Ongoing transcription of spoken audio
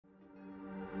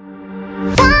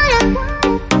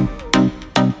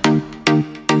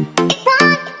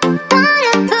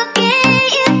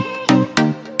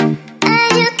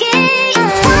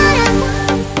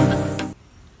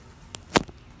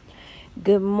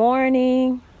Good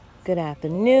morning, good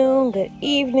afternoon, good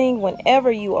evening,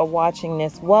 whenever you are watching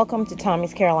this. Welcome to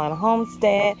Tommy's Carolina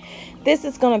Homestead. This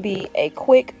is going to be a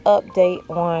quick update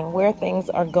on where things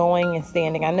are going and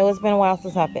standing. I know it's been a while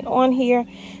since I've been on here.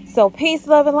 So peace,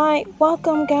 love, and light.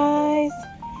 Welcome, guys.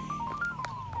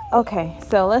 Okay,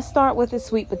 so let's start with the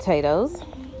sweet potatoes,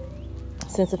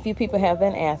 since a few people have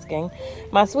been asking.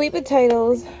 My sweet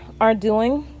potatoes are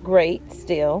doing great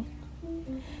still.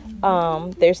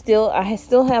 I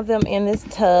still have them in this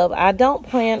tub. I don't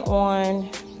plan on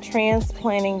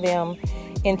transplanting them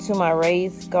into my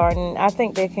raised garden. I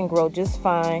think they can grow just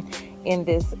fine in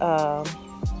this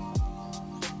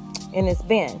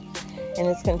bin, in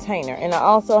this container. And I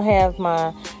also have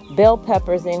my bell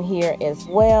peppers in here as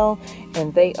well,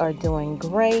 and they are doing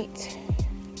great.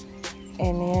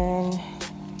 And then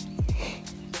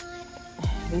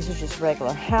these are just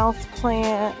regular house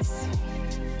plants.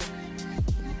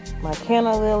 My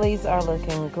canna lilies are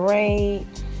looking great.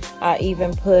 I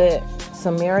even put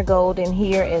some marigold in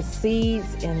here as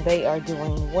seeds, and they are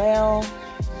doing well.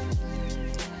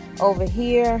 Over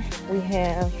here we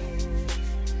have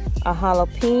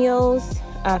jalapenos.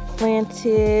 I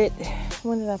planted,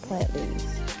 when did I plant these?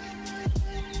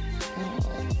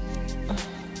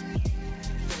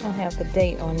 I don't have the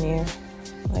date on there.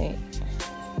 Wait.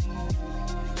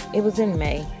 It was in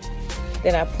May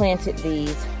that I planted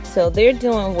these. So they're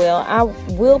doing well. I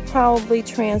will probably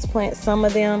transplant some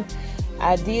of them.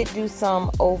 I did do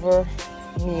some over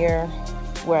near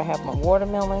where I have my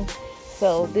watermelon.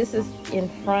 So this is in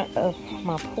front of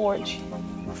my porch,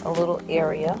 a little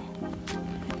area.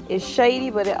 It's shady,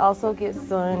 but it also gets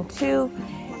sun too.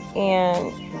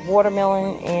 And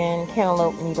watermelon and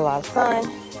cantaloupe need a lot of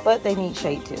sun, but they need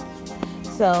shade too.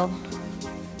 So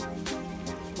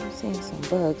I'm seeing some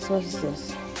bugs. What is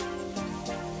this?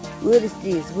 What is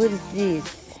this? What is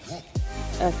this?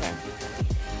 Okay.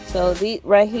 So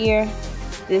right here,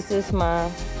 this is my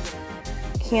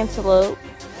cantaloupe.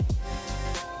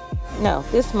 No,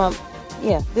 this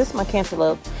is my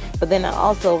cantaloupe. But then I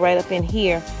also, right up in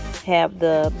here, have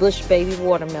the bush baby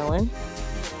watermelon.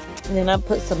 And then I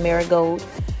put some marigold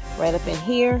right up in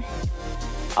here.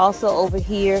 Also over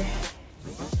here,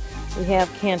 we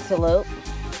have cantaloupe.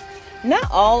 Not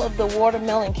all of the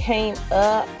watermelon came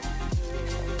up.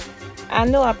 I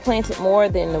know I planted more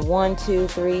than the 1, 2,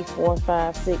 3, 4,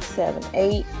 5, 6, 7,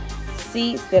 8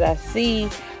 seeds that I see,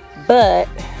 but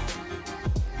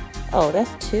oh,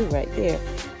 that's 2 right there.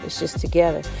 It's just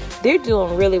together. They're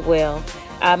doing really well.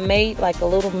 I made like a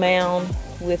little mound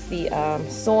with the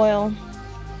soil,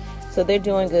 so they're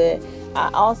doing good.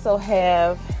 I also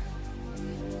have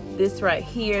this right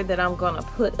here that I'm gonna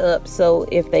put up, so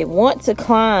if they want to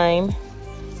climb,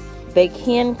 they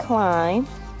can climb.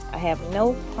 I have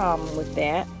no problem with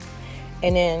that.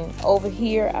 And then over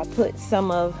here I put some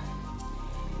of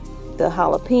the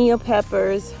jalapeno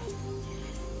peppers,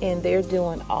 and they're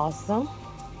doing awesome.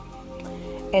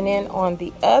 And then on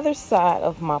the other side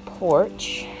of my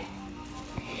porch,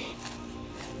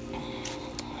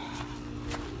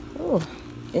 oh,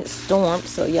 it stormed,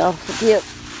 so y'all forgive.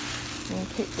 Let me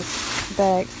pick the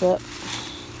bags up.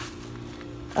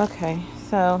 Okay,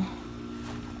 so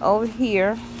over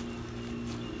here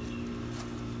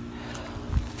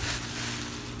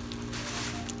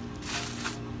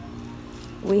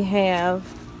we have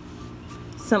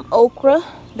some okra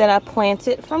that I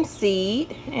planted from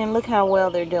seed, and look how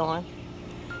well they're doing.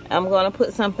 I'm going to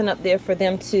put something up there for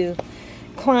them to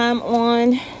climb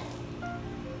on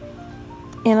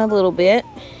in a little bit.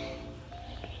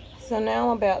 So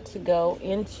now I'm about to go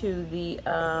into the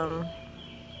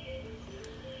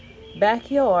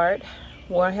backyard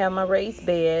where I have my raised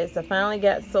beds. I finally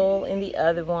got soil in the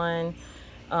other one,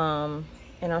 and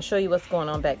I'll show you what's going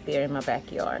on back there in my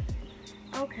backyard.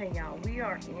 Okay, y'all, we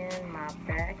are in my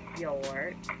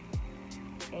backyard,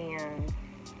 and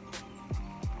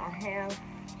I have,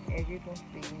 as you can see,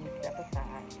 let me step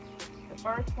aside. The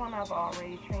first one I've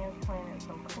already transplanted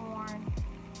some corn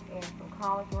and some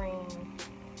collard greens.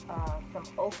 Some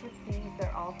okra seeds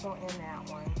are also in that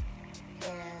one.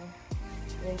 And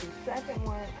then the second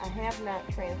one, I have not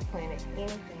transplanted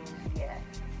anything yet.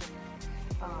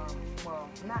 Well,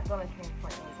 I'm not going to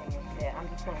transplant anything yet. I'm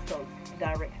just going to throw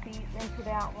direct seeds into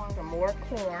that one. Some more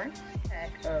corn,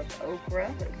 pack of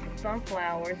okra, some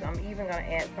sunflowers. I'm even going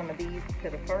to add some of these to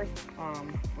the first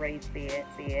raised bed.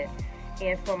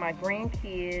 And for my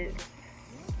grandkids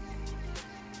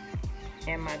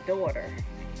and my daughter,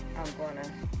 I'm going to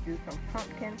do some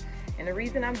pumpkin. And the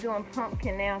reason I'm doing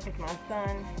pumpkin now is because my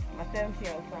son, my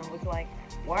 17-year-old son, was like,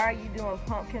 why are you doing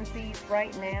pumpkin seeds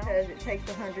right now? Because it takes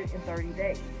 130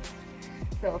 days.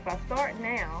 So if I start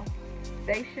now,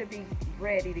 they should be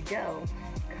ready to go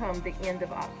come the end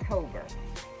of October.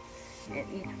 And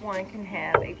each one can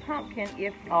have a pumpkin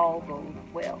if all goes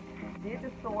well. Did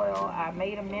the soil, I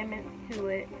made amendments to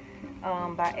it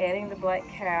by adding the black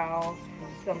cow,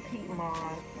 some peat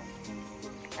moss.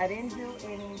 I didn't do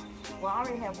any, well, I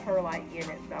already have perlite in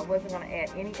it, so I wasn't going to add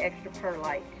any extra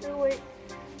perlite to it.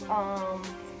 So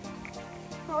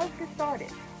let's get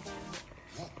started.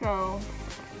 So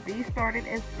these started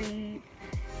as seeds,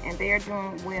 and they're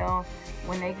doing well.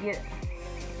 When they get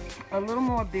a little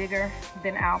more bigger,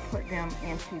 then I'll put them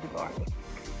into the garden.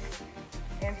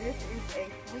 And this is a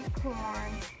sweet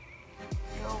corn,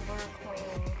 silver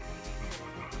queen.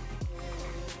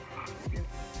 Just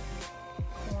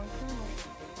corn kernel.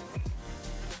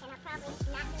 And I'll probably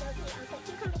not do those here. I'm going to put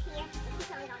cucumbers here and cucumbers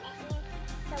on that end.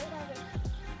 So we're going to just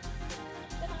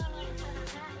stick them in there and hold on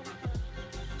up. We're not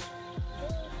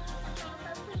going to these are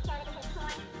so sweet, so because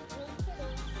corn needs to be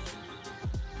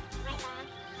right by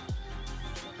each other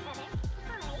to pollinate.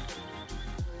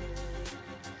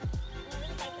 In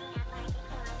researching, I've learned that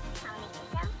corn pollinates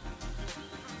itself.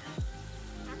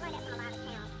 I've learned it from a lot of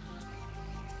towns.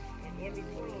 And in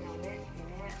between on this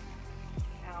and that,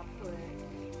 I'll put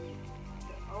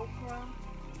the okra.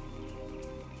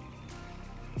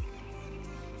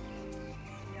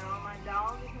 Now my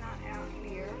dog is not out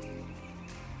here.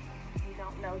 You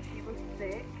don't know she was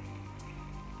sick.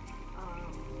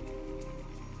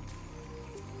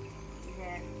 She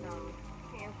had some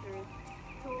cancerous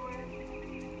tumors,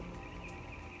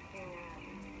 and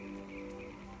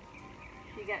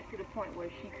she got to the point where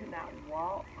she could not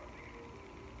walk.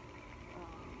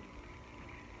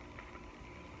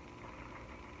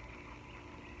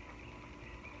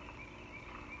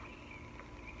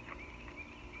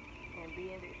 And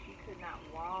being that she could not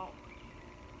walk,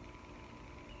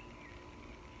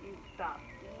 she stopped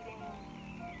eating.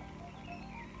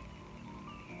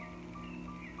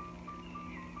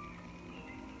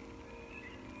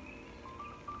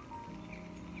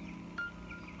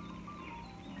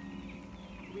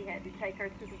 We had to take her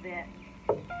to the vet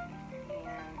and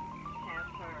have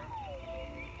her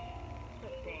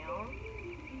put down.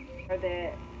 Or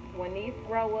that when these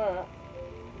grow up,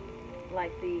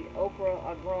 like the okra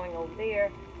are growing over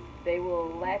there, they will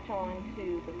latch on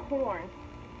to the corn.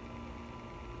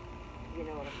 You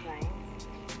know what I'm saying?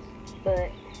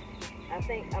 But I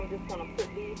think I'm just going to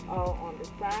put these all on the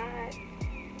side,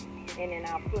 and then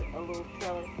I'll put a little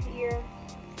trellis here.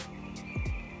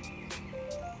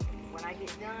 When I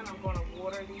get done, I'm going to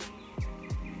water these.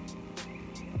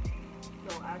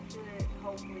 So I should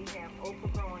hopefully have okra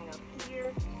growing up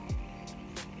here,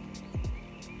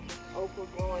 okra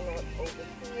growing up over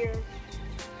here,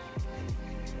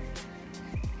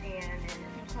 and then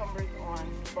cucumbers on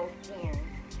both ends.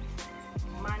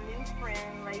 My new friend,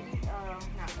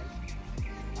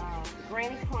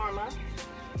 GrannyKarma,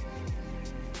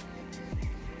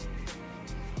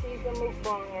 she's a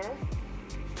mukbanger,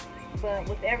 but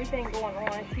with everything going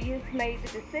on, she has made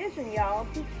the decision, y'all,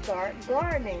 to start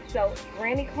gardening. So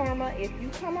GrannyKarma, if you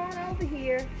come on over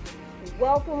here,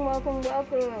 welcome, welcome,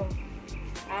 welcome.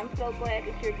 I'm so glad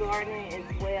that you're gardening as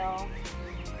well,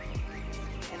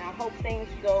 and I hope things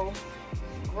go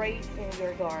great in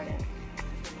your garden.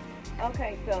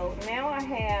 Okay, so now I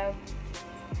have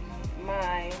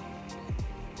my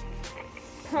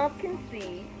pumpkin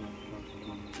seeds.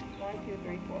 1, 2,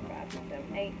 3, 4, 5, 6,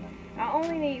 7, 8. I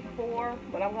only need 4,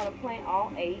 but I'm going to plant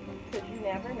all 8 because you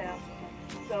never know.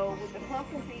 So with the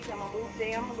pumpkin seeds, I'm going to move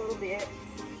down a little bit.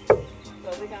 So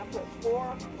we're going to put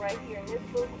 4 right here in this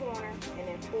little corner, and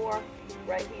then 4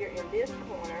 right here in this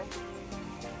corner.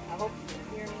 I hope you can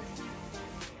hear me.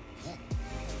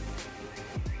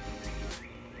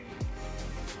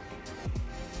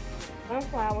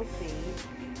 Sunflower seeds.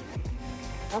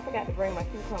 I forgot to bring my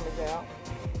cucumbers out.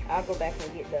 I'll go back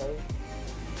and get those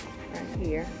right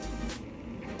here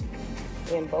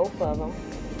in both of them.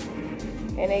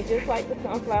 And they just like the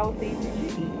sunflower seeds that you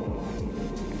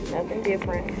eat. Nothing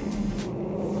different.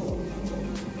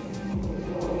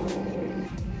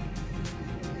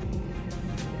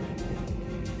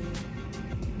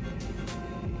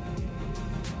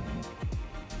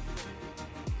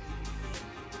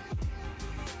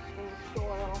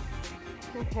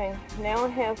 Okay, now I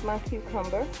have my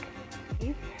cucumber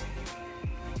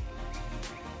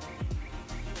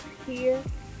here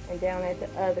and down at the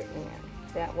other end.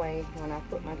 That way, when I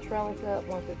put my trellis up,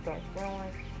 once it starts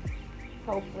growing,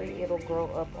 hopefully it'll grow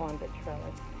up on the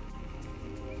trellis.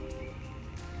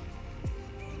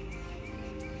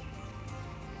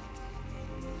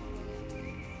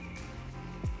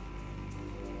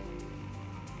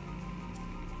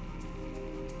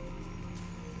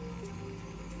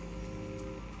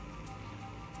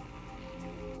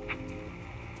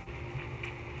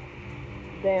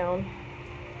 down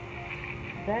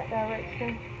that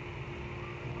direction.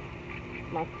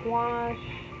 My squash,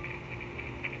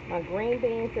 my green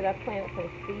beans that I planted from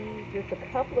seed just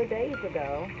a couple of days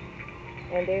ago,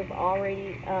 and they've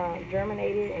already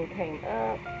germinated and came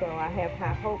up, so I have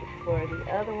high hopes for the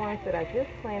other ones that I just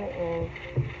planted in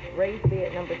raised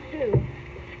bed number 2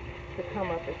 to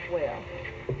come up as well.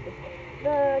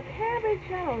 The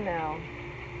cabbage, I don't know,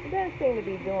 it doesn't seem to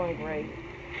be doing great,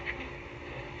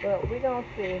 but we're going to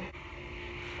see.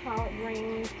 Collard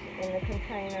greens in the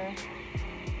container,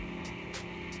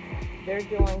 they're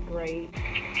doing great.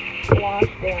 Squash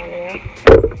down there,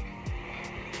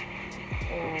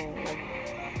 and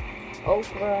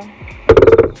okra.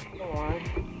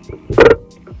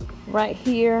 Right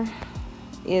here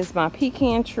is my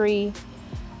pecan tree.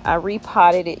 I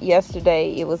repotted it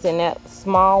yesterday. It was in that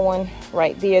small one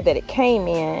right there that it came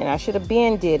in, and I should have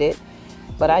been did it,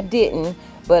 but I didn't.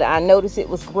 But I noticed it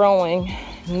was growing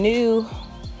new.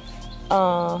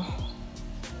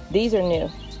 These are new.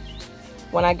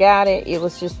 When I got it, it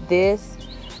was just this,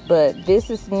 but this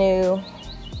is new,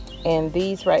 and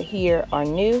these right here are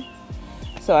new.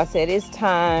 So I said it's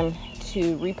time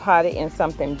to repot it in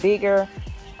something bigger.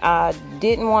 I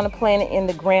didn't want to plant it in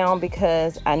the ground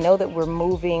because I know that we're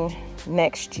moving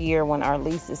next year when our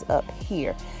lease is up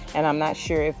here, and I'm not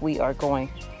sure if we are going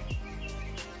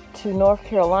to North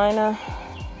Carolina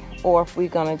or if we're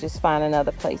going to just find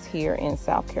another place here in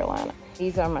South Carolina.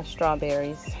 These are my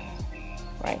strawberries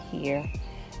right here.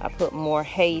 I put more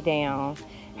hay down.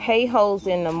 Hay holds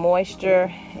in the moisture.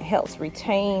 It helps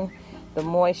retain the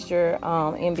moisture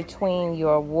in between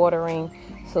your watering,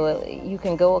 so you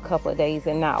can go a couple of days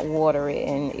and not water it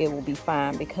and it will be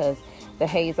fine, because the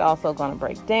hay is also going to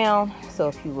break down. So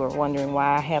if you were wondering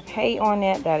why I have hay on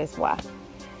that is why.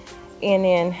 And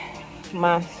then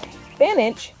my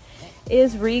spinach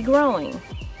is regrowing.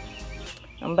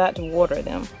 I'm about to water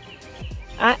them.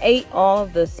 I ate all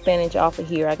of the spinach off of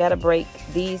here. I got to break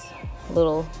these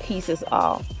little pieces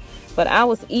off, but I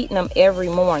was eating them every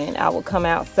morning. I would come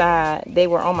outside. They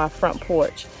were on my front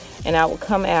porch, and I would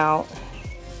come out,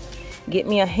 get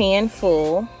me a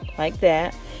handful like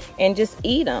that, and just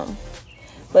eat them.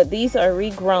 But these are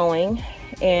regrowing,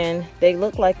 and they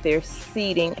look like they're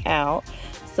seeding out.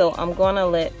 So I'm gonna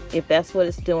let, if that's what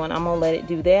it's doing, I'm gonna let it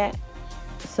do that,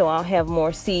 so I'll have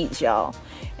more seeds, y'all,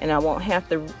 and I won't have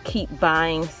to keep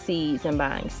buying seeds and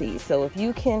buying seeds. So if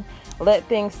you can let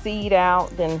things seed out,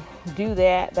 then do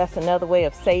that. That's another way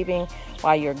of saving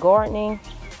while you're gardening.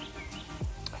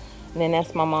 And then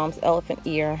that's my mom's elephant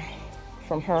ear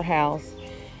from her house.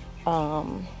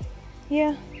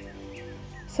 Yeah,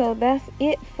 so that's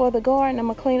it for the garden. I'm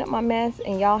gonna clean up my mess,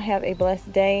 and y'all have a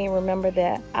blessed day. And remember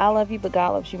that I love you, but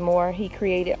God loves you more. He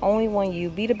created only one you.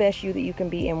 Be the best you that you can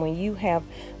be, and when you have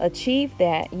achieved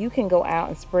that, you can go out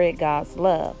and spread God's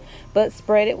love, but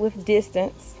spread it with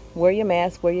distance. Wear your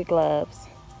mask, wear your gloves.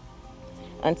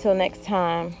 Until next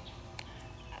time,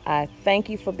 I thank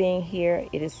you for being here.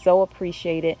 It is so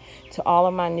appreciated. To all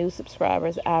of my new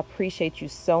subscribers, I appreciate you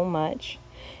so much.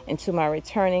 And to my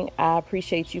returning, I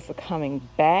appreciate you for coming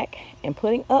back and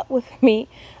putting up with me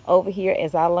over here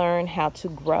as I learn how to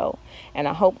grow. And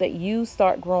I hope that you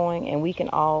start growing and we can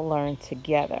all learn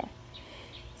together.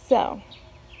 So,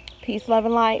 peace, love,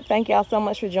 and light. Thank y'all so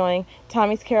much for joining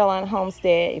Tommy's Carolina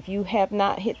Homestead. If you have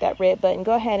not hit that red button,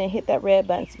 go ahead and hit that red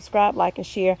button. Subscribe, like, and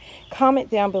share. Comment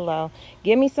down below.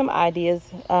 Give me some ideas.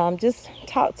 Just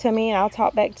talk to me and I'll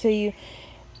talk back to you.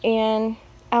 And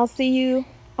I'll see you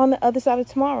on the other side of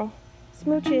tomorrow.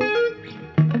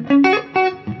 Smooches.